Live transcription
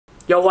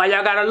Yo, why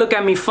y'all gotta look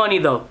at me funny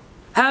though?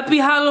 Happy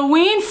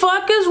Halloween,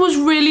 fuckers, was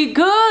really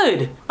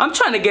good. I'm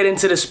trying to get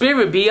into the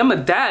spirit, B. I'm a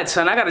dad,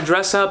 son. I gotta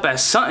dress up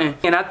as something.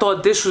 And I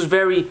thought this was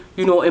very,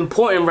 you know,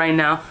 important right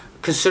now,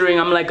 considering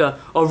I'm like a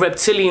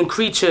reptilian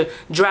creature,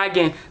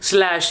 dragon /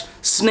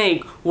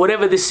 snake,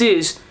 whatever this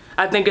is.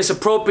 I think it's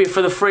appropriate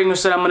for the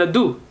fragrance that I'm gonna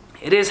do.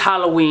 It is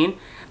Halloween.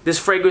 This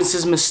fragrance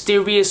is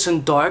mysterious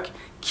and dark,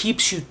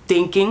 keeps you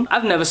thinking.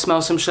 I've never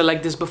smelled some shit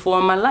like this before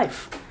in my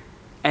life.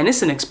 And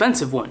it's an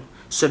expensive one.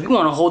 So if you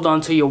want to hold on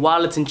to your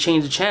wallets and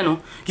change the channel,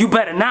 you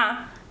better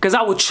not, because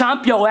I will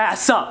chomp your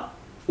ass up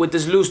with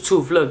this loose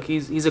tooth. Look,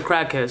 he's a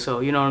crackhead,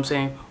 so you know what I'm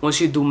saying? Once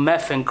you do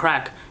meth and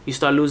crack, you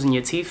start losing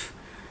your teeth.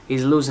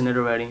 He's losing it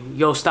already.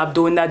 Yo, stop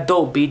doing that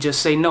dope, B.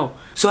 Just say no.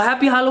 So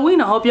happy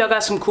Halloween. I hope y'all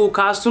got some cool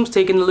costumes,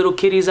 taking the little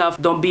kiddies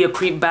out. Don't be a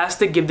creep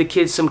bastard. Give the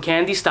kids some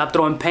candy. Stop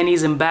throwing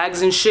pennies and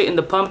bags and shit in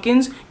the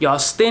pumpkins. Y'all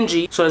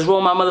stingy. So let's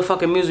roll my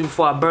motherfucking music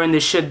before I burn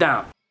this shit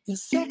down. You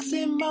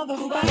sexy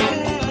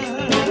motherfucker.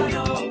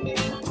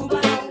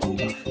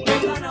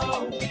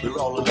 We're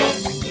all alone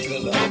in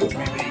the love of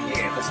me,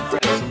 yeah. There's some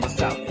friends from the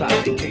south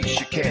side in case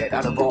you cared.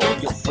 Out of all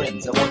your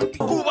friends, I want to be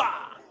Cuba.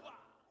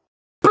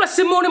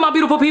 Blessed morning, my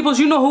beautiful peoples.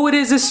 You know who it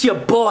is. It's your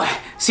boy,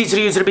 C to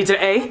the U to the B to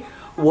the A.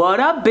 What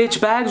up,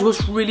 bitch bags?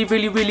 What's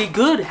really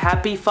good?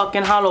 Happy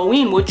fucking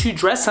Halloween. What you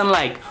dressing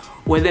like?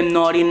 Where them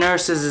naughty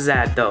nurses is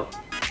at, though?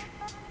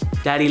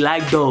 Daddy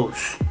like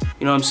those.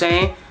 You know what I'm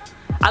saying?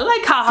 I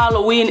like how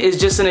Halloween is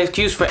just an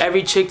excuse for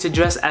every chick to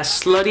dress as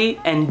slutty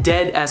and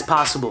dead as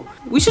possible.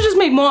 We should just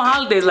make more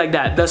holidays like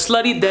that. The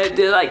slutty, dead,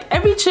 like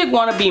every chick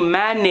wanna be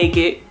mad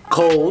naked,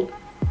 cold,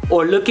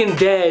 or looking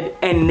dead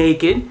and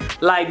naked.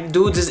 Like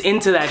dudes is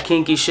into that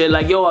kinky shit.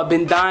 Like, yo, I've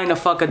been dying to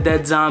fuck a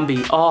dead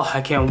zombie. Oh,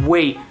 I can't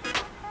wait.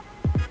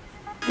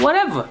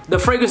 Whatever. The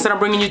fragrance that I'm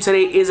bringing you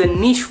today is a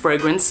niche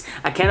fragrance.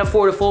 I can't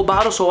afford a full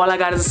bottle, so all I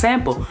got is a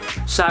sample.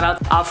 Shout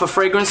out Alpha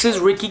Fragrances,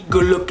 Ricky,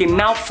 good looking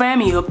out fam.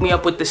 He hooked me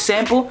up with the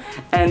sample,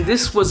 and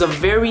this was a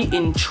very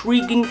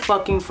intriguing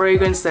fucking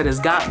fragrance that has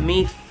got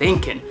me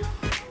thinking.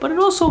 But it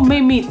also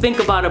made me think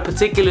about a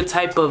particular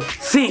type of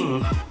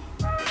thing.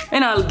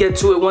 And I'll get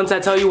to it once I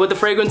tell you what the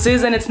fragrance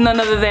is, and it's none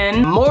other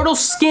than Mortal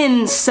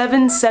Skin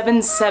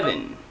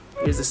 777.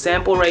 Here's the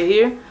sample right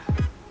here.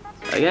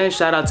 Again,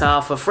 shout out to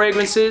Alpha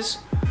Fragrances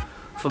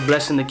for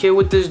blessing the kid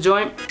with this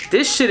joint.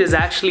 This shit is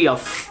actually a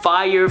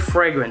fire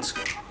fragrance.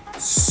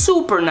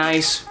 Super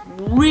nice,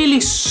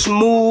 really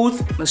smooth.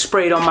 I'm gonna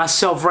spray it on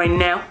myself right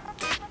now.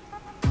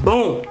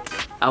 Boom.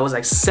 I was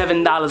like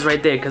 $7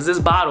 right there, because this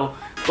bottle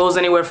goes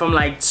anywhere from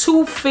like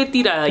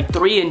 $2.50 to like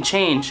 $3 and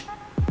change.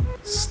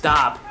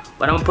 Stop.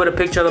 But I'm gonna put a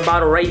picture of the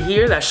bottle right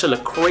here. That should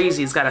look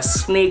crazy. It's got a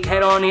snake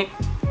head on it.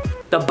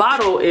 The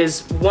bottle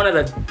is one of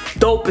the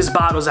dopest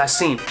bottles I've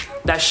seen.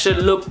 That should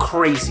look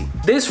crazy.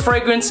 This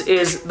fragrance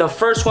is the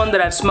first one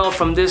that I've smelled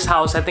from this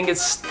house. I think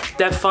it's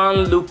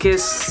Stéphane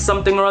Lucas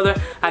something or other.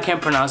 I can't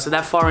pronounce it.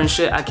 That foreign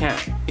shit, I can't,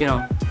 you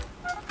know.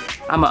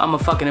 I'm a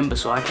fucking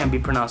imbecile. I can't be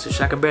pronouncing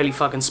shit. I can barely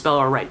fucking spell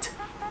or write.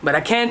 But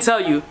I can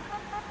tell you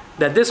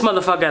that this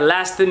motherfucker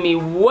lasted me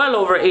well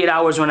over 8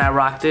 hours when I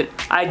rocked it.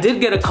 I did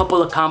get a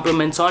couple of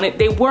compliments on it.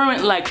 They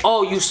weren't like,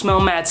 oh, you smell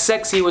mad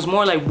sexy. It was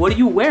more like, what are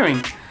you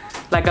wearing?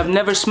 Like, I've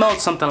never smelled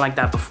something like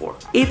that before.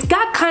 It's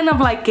got kind of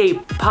like a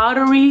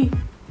powdery,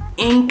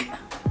 ink,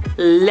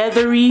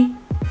 leathery,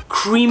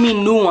 creamy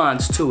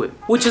nuance to it,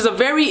 which is a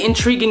very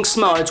intriguing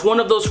smell. It's one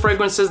of those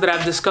fragrances that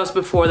I've discussed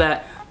before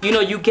that, you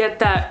know, you get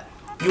that,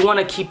 you want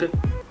to keep it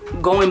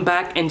going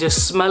back and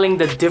just smelling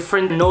the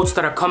different notes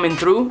that are coming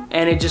through,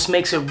 and it just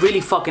makes it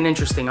really fucking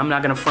interesting. I'm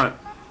not gonna front.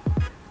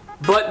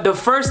 But the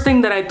first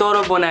thing that I thought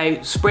of when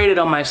I sprayed it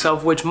on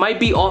myself, which might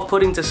be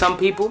off-putting to some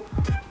people,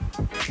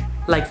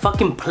 like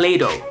fucking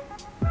Play-Doh.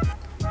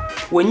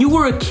 When you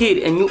were a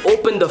kid and you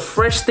opened a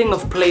fresh thing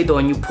of Play-Doh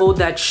and you pulled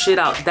that shit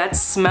out, that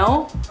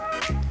smell,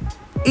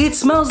 it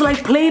smells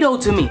like Play-Doh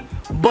to me.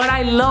 But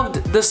I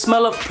loved the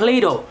smell of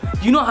Play-Doh.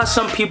 You know how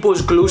some people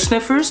is glue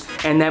sniffers,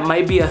 and that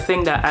might be a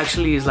thing that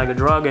actually is like a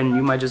drug, and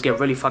you might just get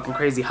really fucking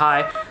crazy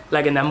high,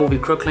 like in that movie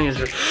Crooklyn, you're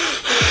just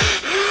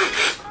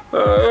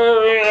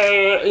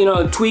you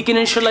know, tweaking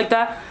and shit like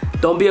that.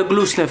 Don't be a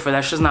glue sniffer,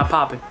 that shit's not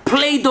popping.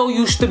 Play-Doh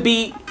used to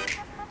be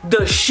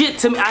the shit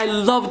to me. I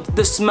loved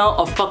the smell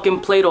of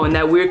fucking Play-Doh and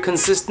that weird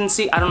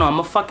consistency. I don't know, I'm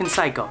a fucking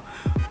psycho.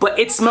 But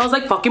it smells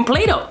like fucking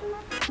Play-Doh.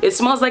 It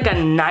smells like a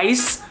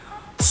nice,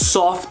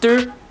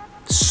 softer,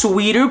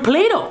 sweeter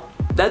Play-Doh.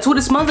 That's what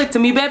it smells like to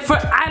me, man.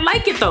 I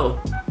like it though.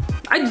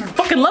 I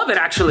fucking love it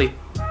actually.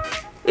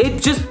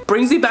 It just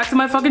brings me back to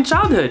my fucking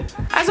childhood.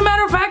 As a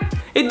matter of fact,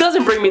 it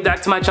doesn't bring me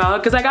back to my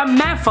childhood because I got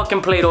mad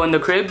fucking Play-Doh in the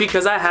crib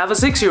because I have a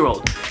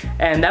 6-year-old.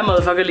 And that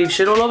motherfucker leaves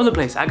shit all over the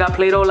place. I got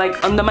Play-Doh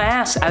like under my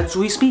ass as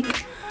we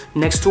speak.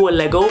 Next to a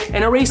Lego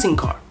and a racing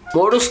car.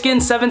 Mortal Skin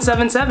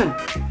 777.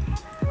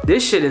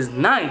 This shit is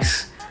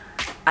nice.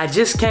 I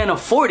just can't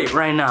afford it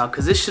right now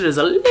because this shit is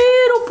a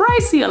little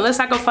pricey unless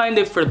I can find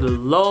it for the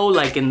low,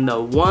 like in the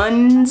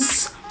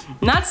ones.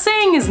 Not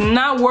saying it's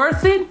not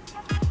worth it,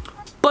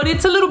 but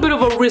it's a little bit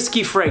of a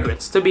risky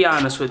fragrance, to be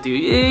honest with you.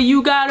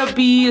 You gotta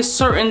be a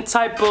certain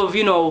type of,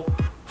 you know,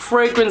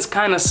 fragrance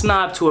kind of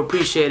snob to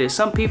appreciate it.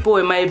 Some people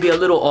it might be a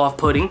little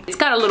off-putting. It's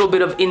got a little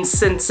bit of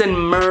incense and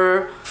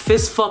myrrh,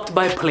 fist fucked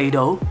by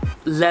Play-Doh,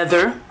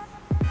 leather,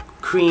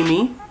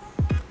 creamy,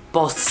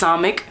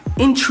 balsamic,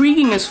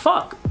 intriguing as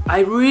fuck. I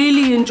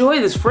really enjoy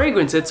this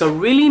fragrance. It's a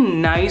really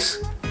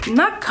nice,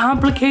 not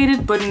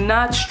complicated, but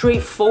not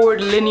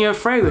straightforward linear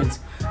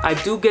fragrance. I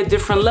do get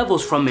different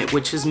levels from it,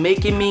 which is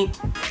making me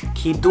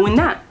keep doing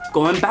that.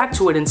 Going back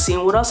to it and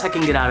seeing what else I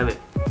can get out of it.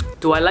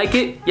 Do I like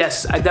it?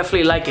 Yes, I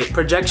definitely like it.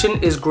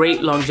 Projection is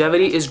great.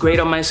 Longevity is great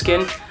on my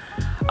skin.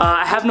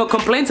 I have no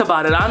complaints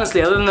about it,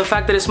 honestly, other than the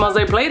fact that it smells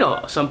like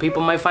Play-Doh. Some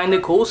people might find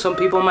it cool. Some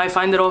people might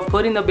find it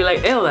off-putting. They'll be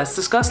like, ew, that's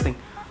disgusting.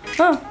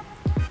 Huh.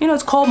 You know,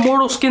 it's called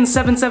Mortal Skin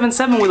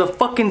 777 with a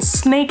fucking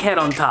snake head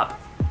on top.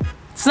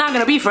 It's not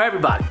gonna be for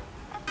everybody.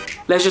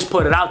 Let's just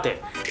put it out there.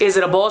 Is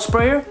it a ball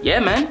sprayer? Yeah,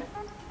 man.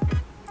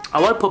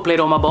 I wanna put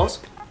Play-Doh on my balls.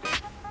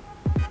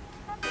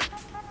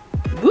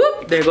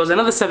 Whoop, there goes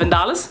another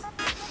 $7.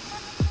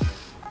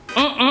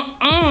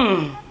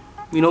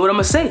 You know what I'm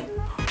gonna say?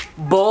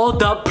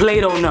 Balled up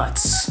Play-Doh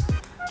nuts.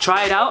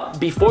 Try it out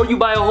before you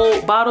buy a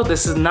whole bottle.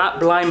 This is not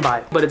blind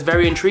buy, but it's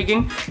very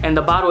intriguing, and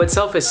the bottle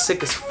itself is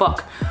sick as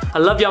fuck. I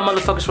love y'all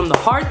motherfuckers from the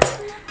heart.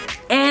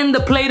 And the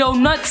Play-Doh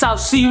nuts. I'll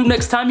see you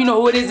next time. You know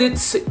who it is.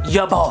 It's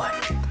your boy.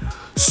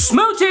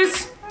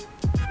 Smooches!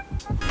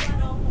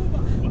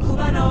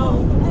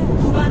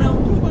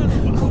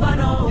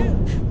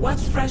 Cubaknow,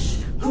 what's fresh?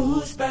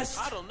 Who's best?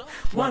 I don't know.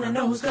 Wanna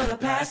know who's gonna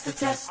pass the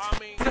test?